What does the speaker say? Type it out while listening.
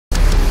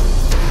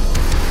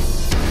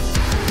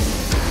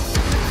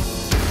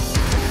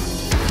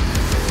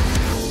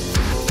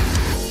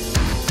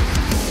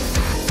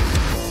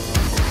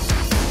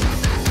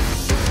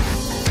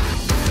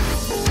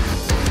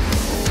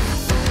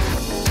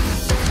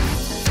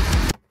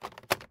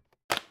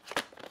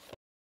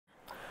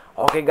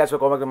Okay guys,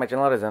 welcome back to my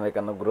channel, Rezan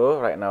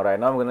Grow. Right now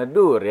I'm gonna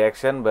do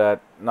reaction,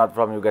 but not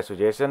from you guys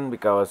suggestion,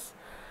 because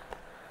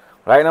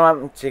right now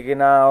I'm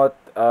checking out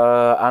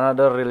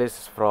another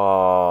release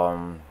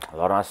from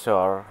Lorna.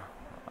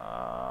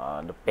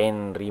 The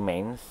Pain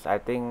Remains. I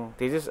think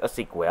this is a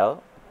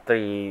sequel,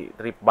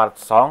 three-part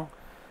song.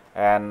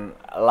 And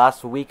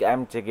last week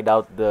I'm checking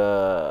out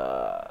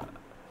the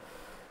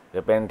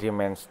Pain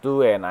Remains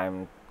 2, and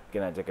I'm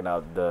gonna checking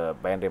out the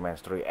Pain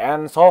Remains 3.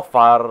 And so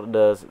far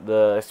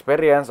the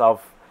experience of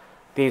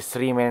this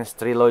Remains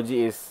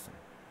trilogy is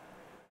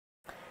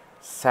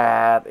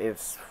sad,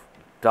 it's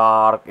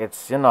dark,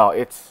 it's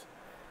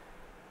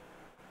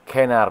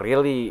kinda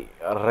really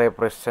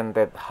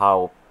represented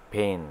how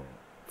pain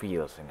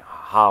feels, and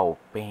how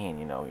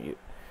pain,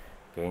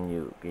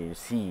 you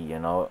see,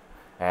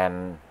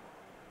 and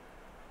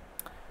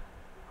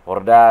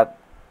for that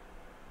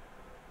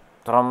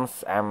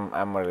terms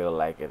I'm really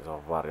like it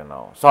so far.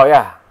 So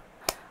yeah,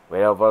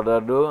 without further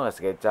ado, let's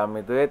get jump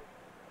into it.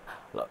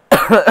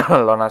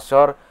 Lorna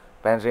Shore,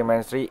 Pain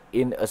Remains 3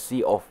 in a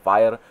Sea of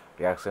Fire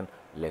reaction.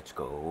 Let's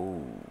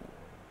go.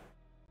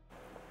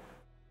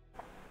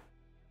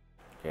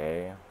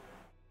 Okay.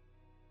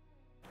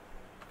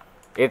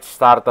 It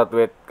started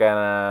with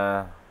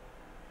kinda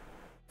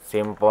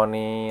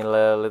symphony a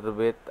little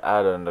bit.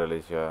 I don't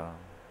really sure.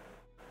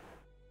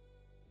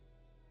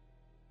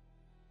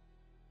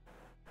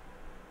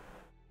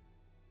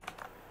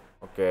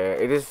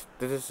 Okay, this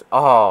is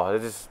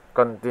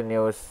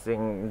continuing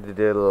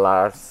the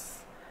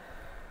last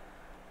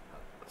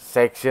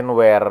section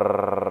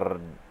where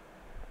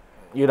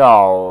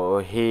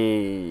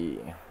he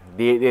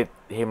did it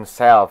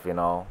himself,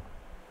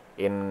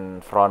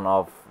 in front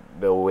of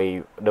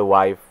the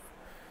wife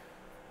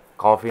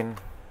coffin.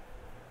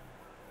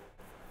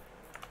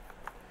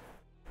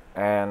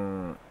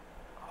 And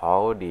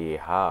how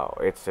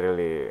it's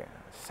really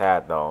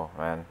sad though,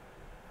 man.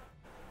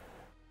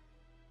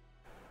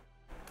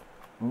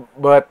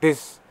 But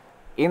this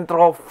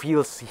intro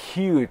feels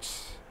huge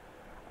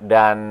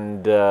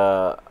than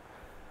the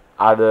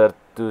other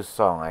two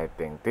songs. I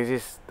think this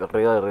is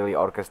really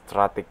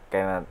orchestratic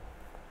kind of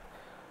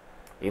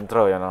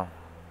intro.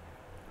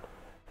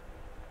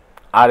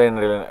 I didn't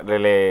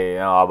really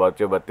know about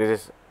you, but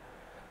this is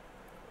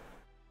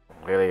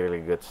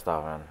really good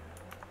stuff, man.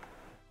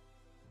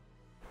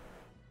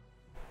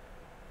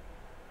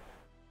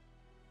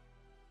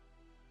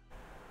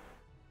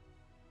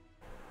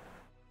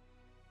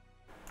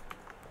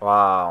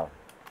 Wow.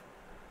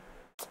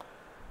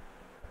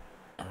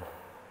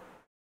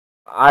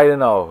 I don't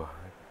know.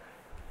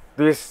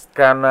 This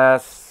kind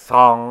of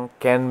song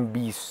can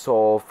be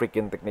so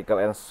freaking technical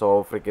and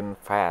so freaking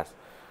fast.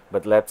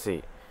 But let's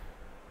see.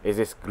 Is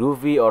this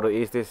groovy or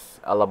is this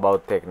all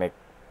about technique?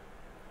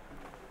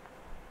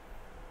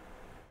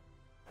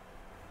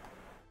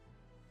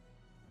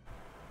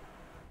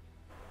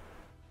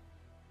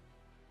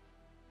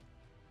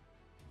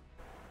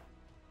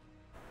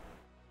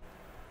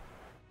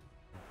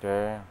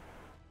 Okay.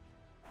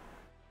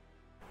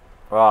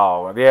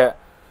 Wow, yeah.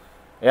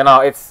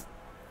 It's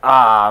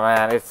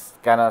man, it's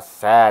kind of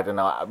sad.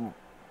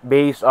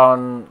 Based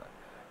on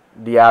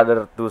the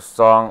other two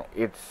songs,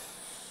 it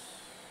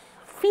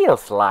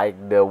feels like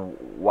the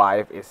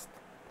wife is,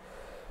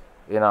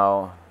 you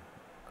know,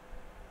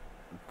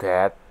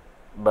 dead.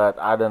 But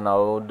I don't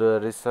know the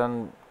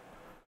reason,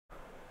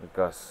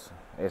 because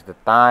it's the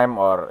time,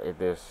 or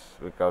it is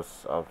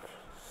because of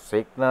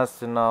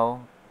sickness,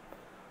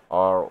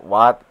 or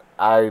what.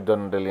 I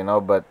don't really know,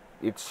 but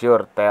it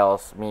sure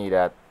tells me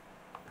that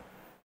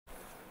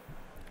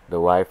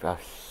the wife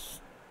has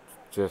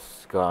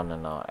just gone,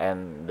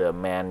 and the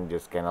man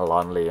just kind of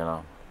lonely.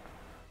 Oh,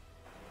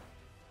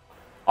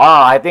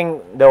 I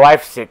think the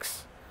wife sick.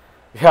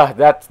 Yeah,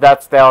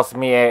 that tells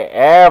me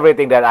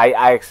everything that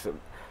I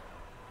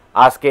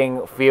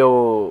asking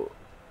few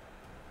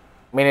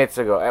minutes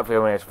ago.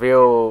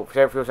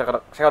 Few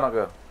second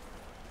ago.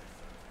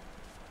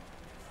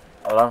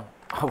 Hold on.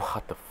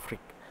 What the freak?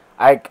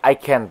 I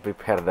can't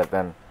prepare that,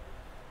 man.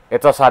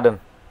 It's so sudden.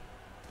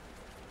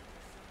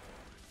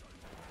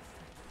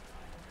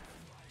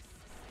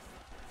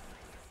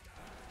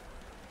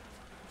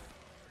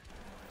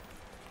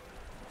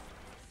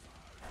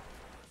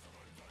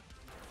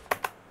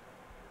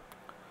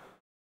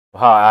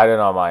 Wow, I don't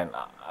know, man.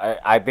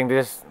 I think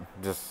this is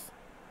just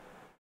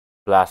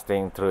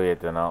blasting through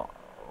it.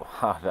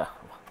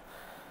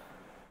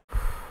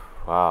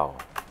 Wow.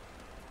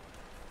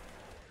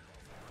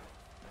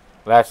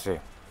 Let's see.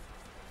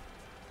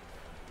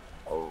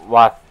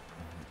 What?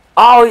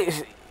 Oh,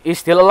 he's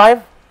still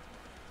alive?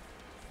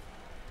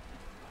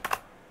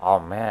 Oh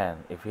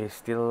man, if he's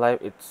still alive,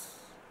 it's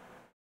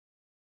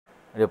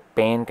the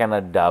pain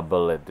kinda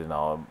double it,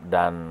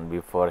 than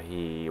before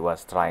he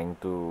was trying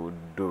to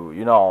do.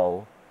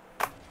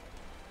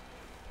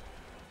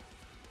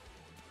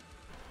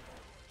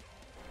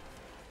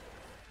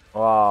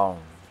 Wow.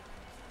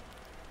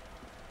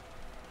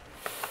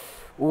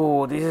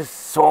 Ooh, this is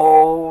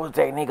so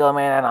technical,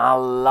 man, and I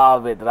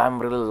love it. I'm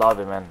really love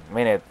it, man.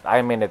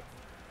 I mean it.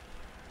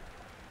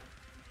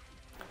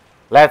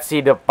 Let's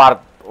see the part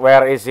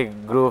where is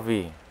it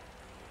groovy.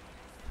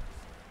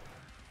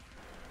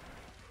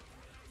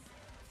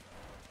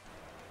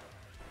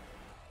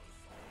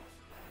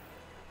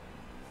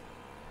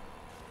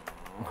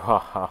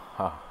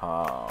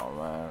 Oh,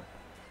 man.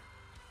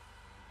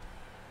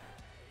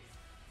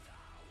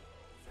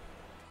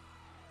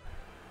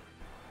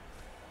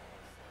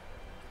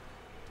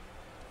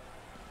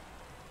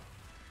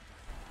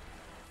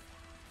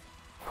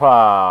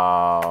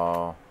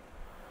 Wow.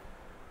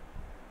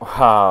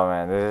 Wow,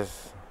 man. This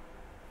is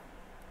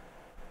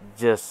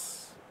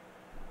just,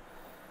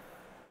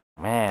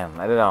 man,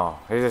 I don't know.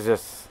 This is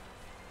just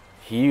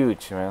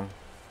huge, man.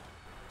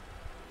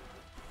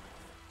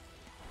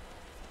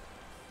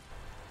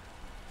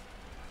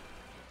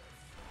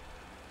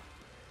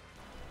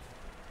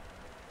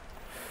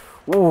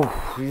 Ooh,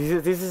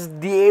 this is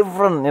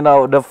different. You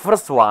know, the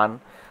first one,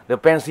 the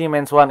Pain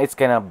Siemens one, it's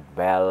kind of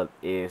ballad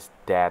is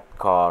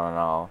deathcore, you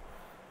know.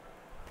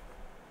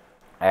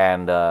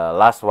 And the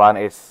last one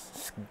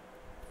is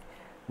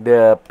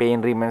the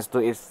Pain Remains 2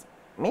 is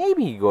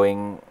maybe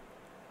going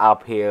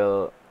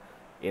uphill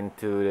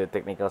into the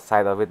technical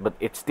side of it, but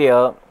it's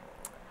still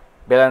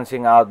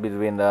balancing out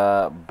between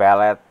the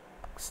ballad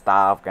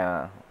stuff,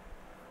 kind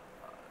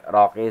of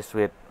rockish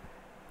with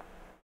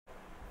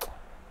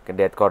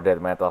deathcore, death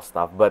metal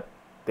stuff. But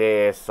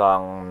this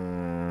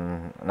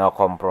song, no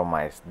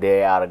compromise.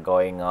 They are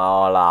going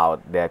all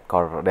out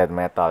deathcore, death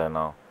metal, you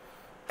know.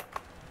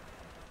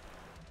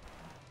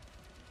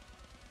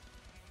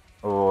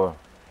 Oh,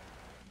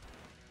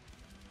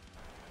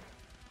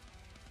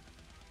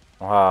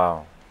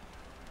 wow,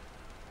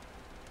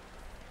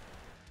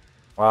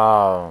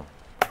 wow.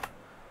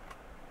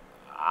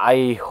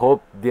 I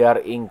hope there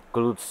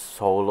includes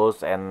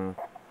solos and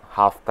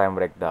halftime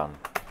breakdown.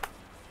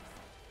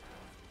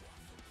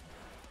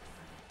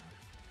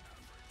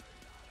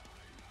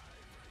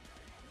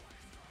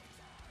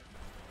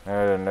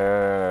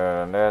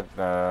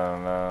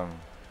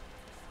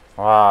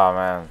 Wow,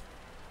 man.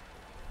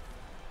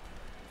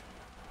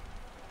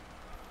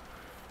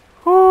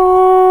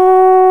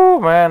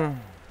 Whoo,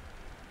 man.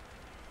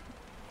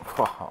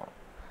 Wow.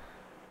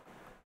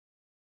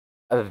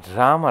 A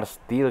drummer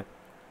still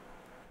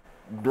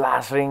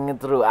blasting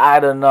through. I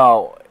don't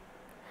know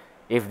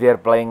if they're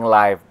playing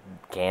live.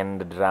 Can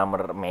the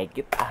drummer make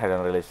it? I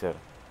don't really sure.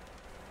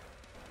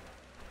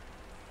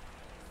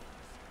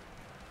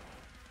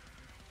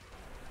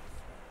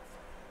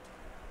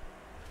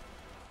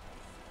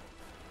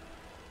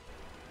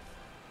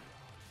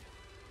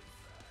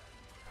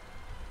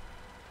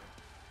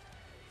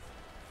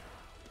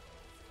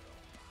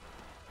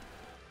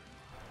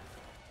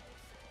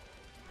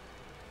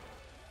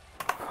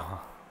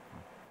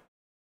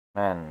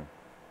 Man,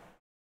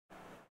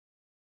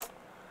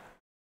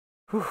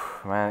 whew,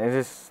 man, it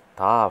is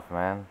tough,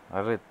 man.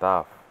 Really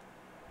tough.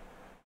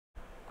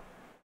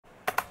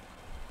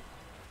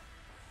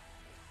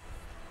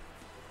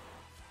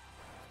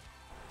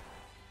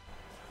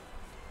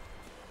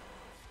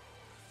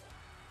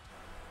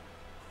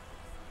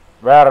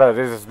 Where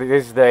this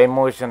is the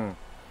emotion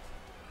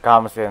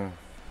comes in.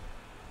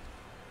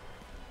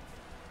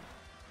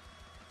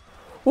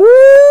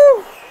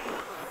 Woo!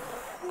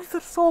 The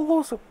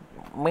solos,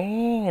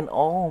 man.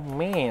 Oh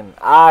man,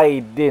 I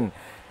didn't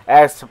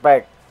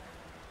expect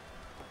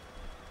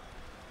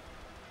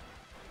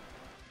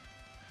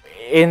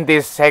in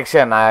this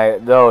section. I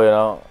though, you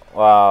know.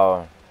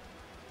 Wow.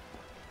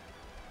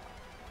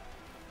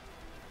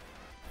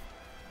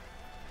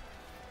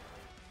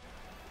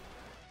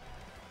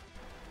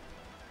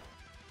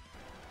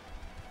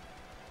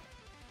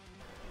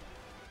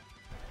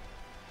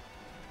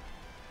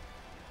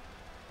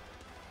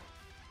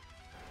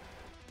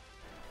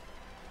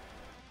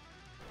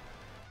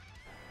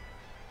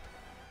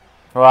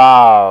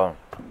 Wow.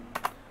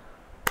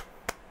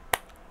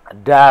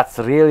 That's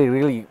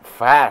really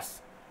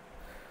fast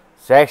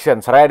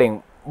sections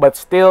riding, but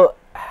still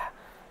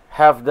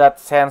have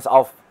that sense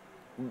of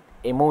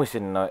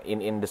emotion,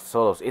 in the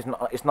solos.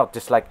 It's not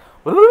just like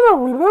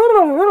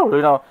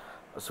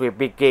sweep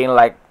picking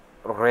like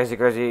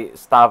crazy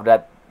stuff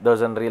that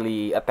doesn't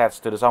really attach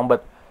to the song,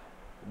 but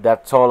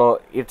that solo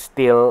it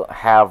still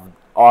have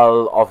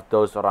all of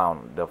those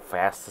around the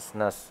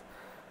fastness,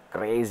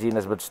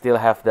 craziness, but still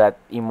have that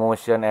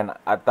emotion and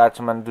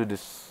attachment to the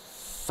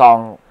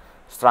song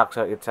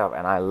structure itself,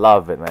 and I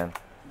love it, man.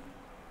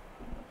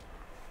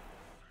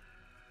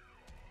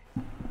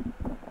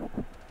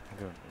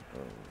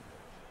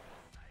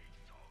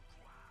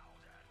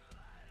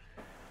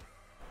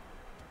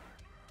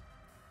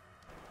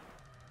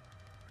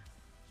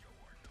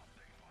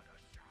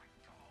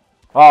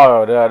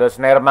 Oh, the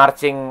snare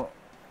marching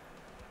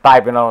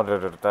type, you know.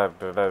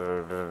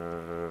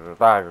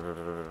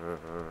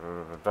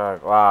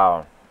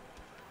 Wow.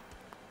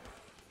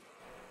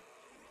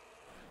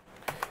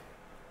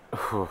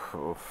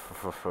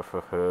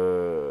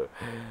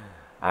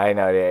 I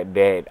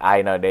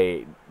know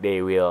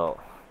they will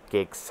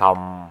kick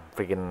some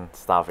freaking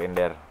stuff in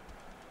there.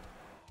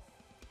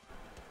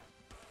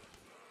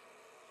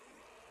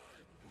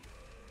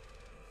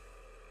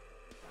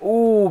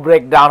 Ooh,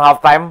 breakdown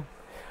halftime.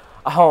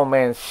 Oh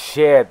man,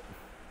 shit.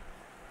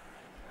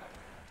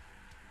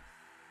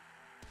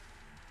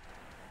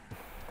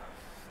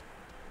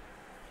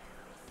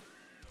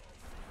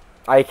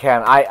 I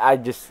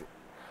just.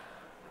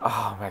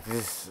 Oh man, this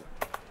is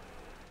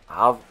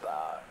half.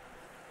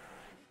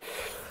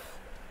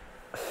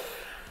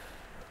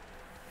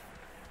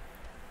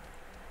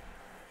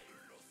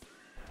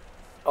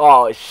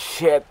 Oh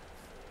shit.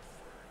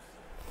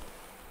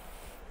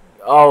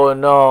 Oh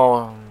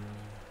no.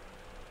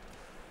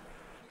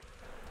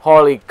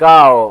 Holy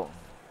cow.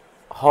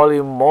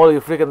 Holy moly,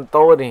 freaking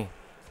Tony.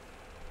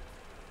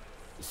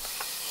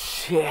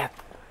 Shit.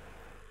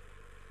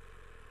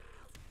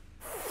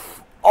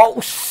 Oh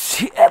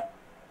shit.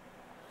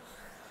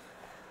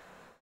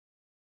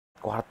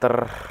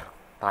 Quarter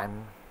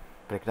time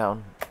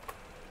breakdown.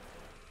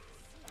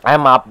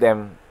 I'm up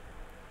them.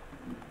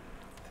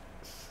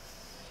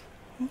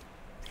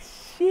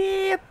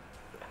 Shit.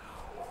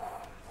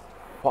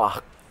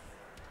 Fuck.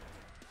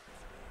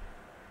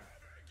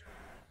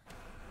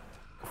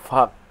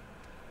 Fuck.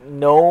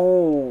 No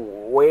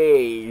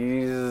way.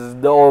 This is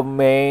the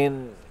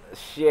main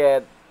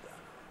shit.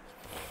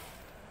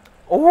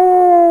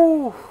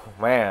 Oh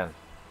man.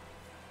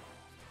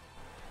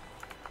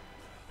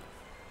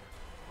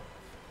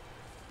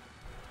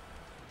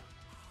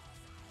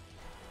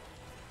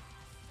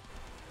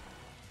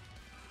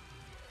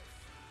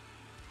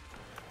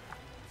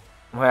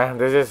 Man,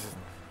 this is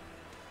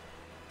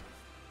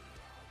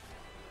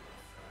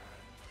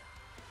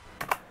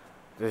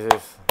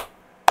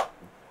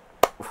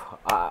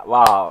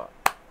wow.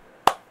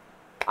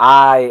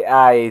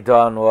 I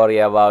don't worry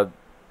about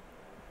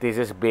this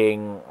is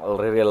being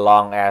really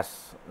long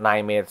as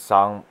 9 minute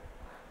song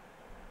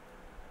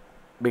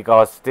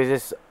because this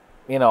is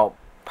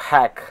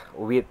packed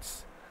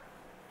with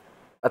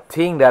a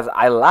thing that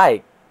I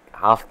like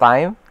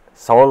halftime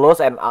solos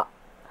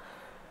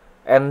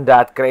and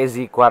that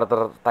crazy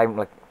quarter time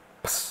like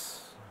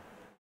pss,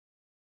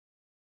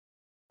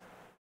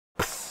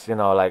 pss,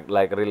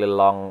 like really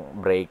long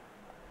break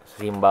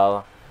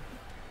cymbal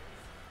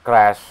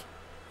crash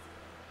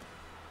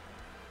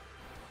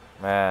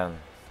man.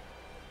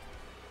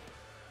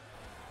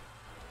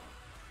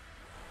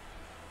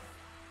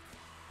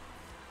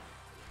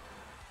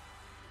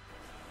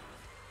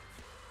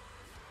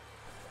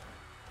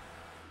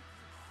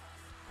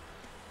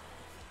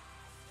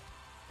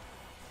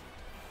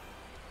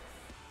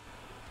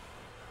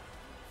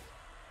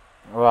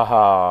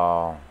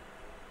 Wow,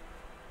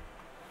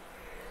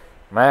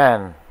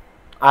 man,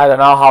 I don't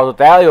know how to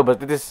tell you, but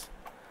this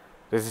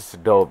is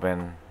dope,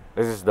 man.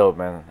 This is dope,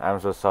 man. I'm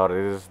so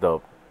sorry. This is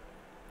dope,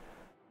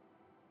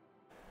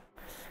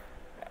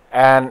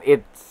 and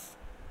it's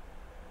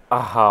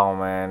oh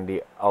man,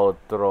 the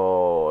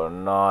outro,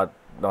 not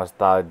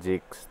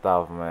nostalgic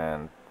stuff,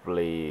 man.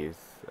 Please,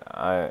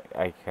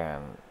 I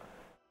can,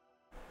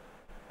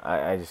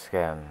 I just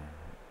can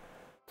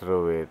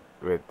through it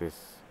with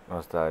this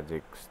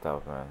nostalgic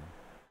stuff, man.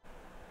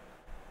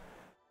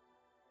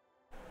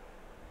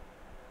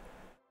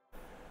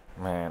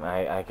 Man,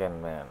 I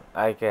can, man.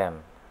 I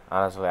can.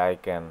 Honestly, I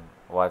can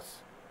watch.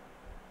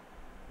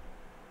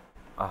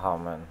 Oh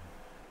man,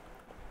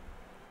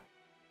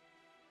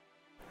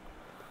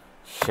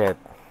 shit,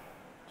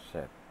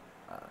 shit.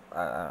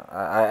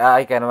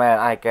 I can, man.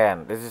 I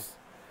can. This is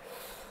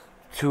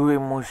too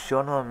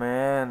emotional,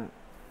 man.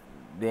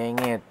 Dang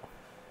it.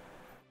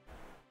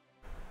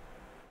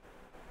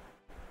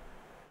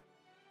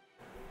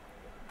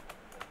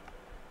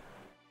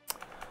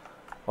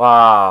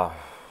 Wow.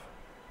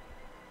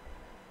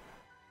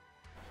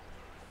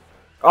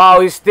 Oh,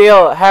 we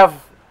still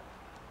have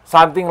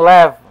something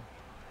left.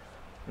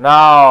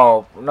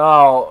 No,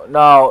 no,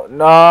 no,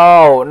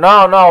 no,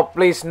 no, no,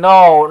 please,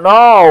 no,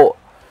 no,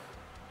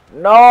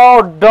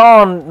 no,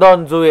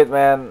 don't do it,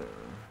 man.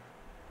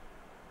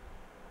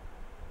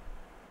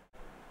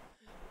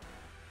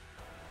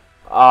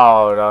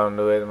 Oh, don't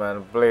do it,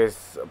 man.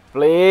 Please,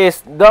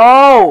 please,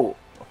 no,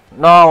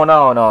 no,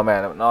 no, no,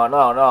 man, no,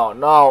 no, no,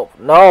 no,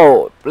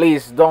 no.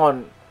 Please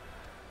don't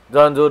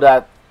do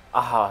that.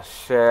 Oh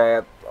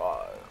shit.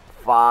 Oh,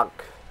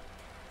 fuck.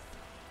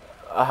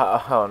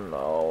 Oh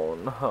no,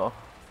 no,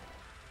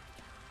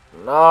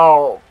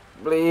 no,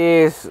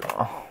 please.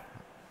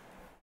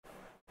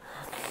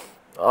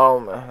 Oh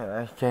man,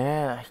 I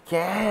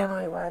can't.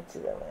 I watch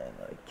it, man.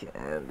 I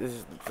can't. This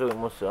is too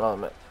emotional,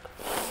 man.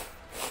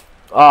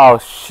 Oh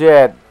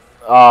shit.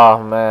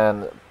 Oh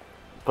man.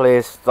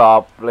 Please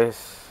stop,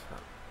 please.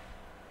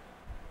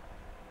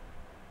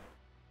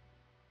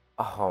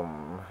 Oh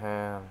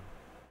man.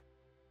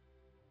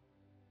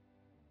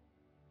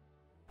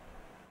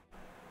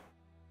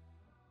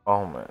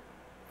 Oh man.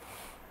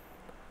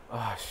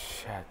 Oh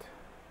shit.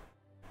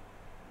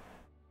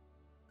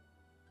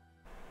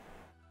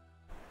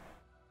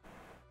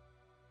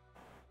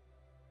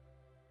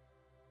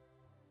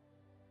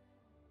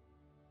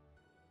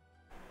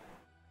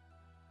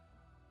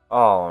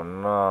 Oh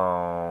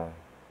no.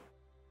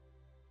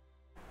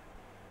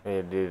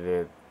 He did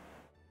it.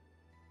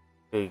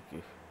 He,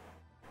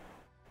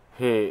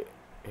 he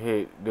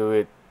he do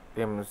it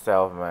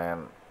himself,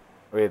 man.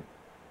 With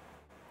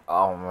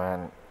oh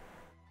man,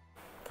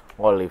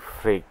 holy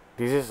freak!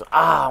 This is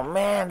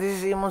man, this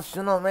is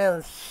emotional,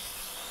 man.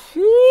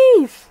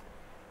 Sheesh.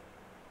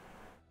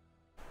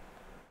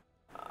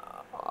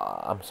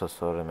 I'm so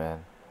sorry,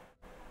 man.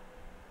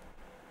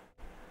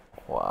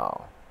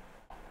 Wow,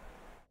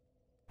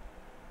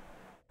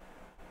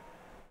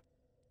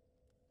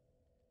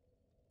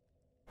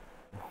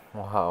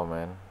 wow,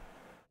 man.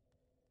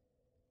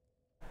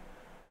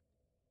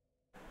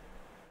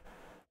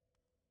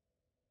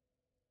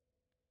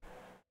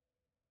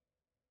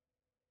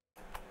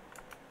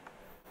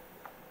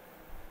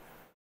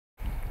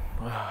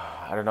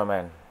 I don't know,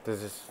 man.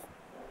 This is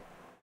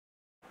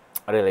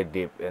really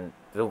deep and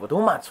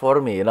too much for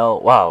me, you know.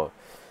 Wow.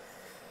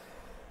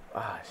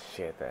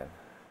 Shit, man.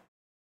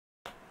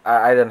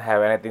 I don't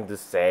have anything to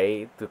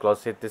say to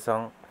close it this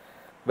song,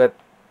 but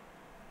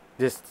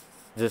just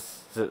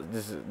just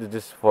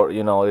for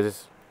this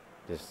is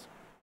just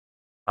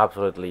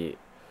absolutely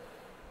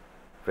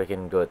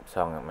freaking good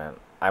song, man.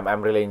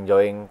 I'm really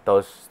enjoying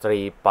those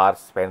three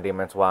parts: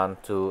 Pentiments 1,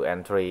 2,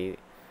 and 3.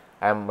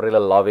 I'm really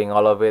loving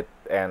all of it,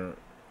 and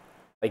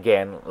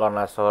again,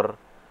 Lorna Shore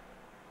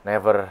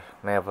never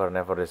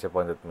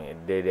disappointed me.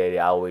 They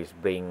always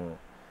bring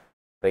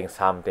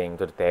something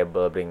to the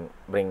table,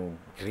 bring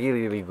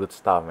really good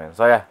stuff, man.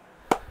 So yeah,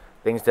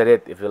 thanks, that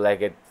it. If you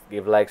like it,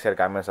 give like, share,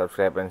 comment,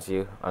 subscribe, and see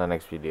you on the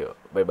next video.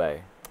 Bye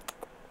bye.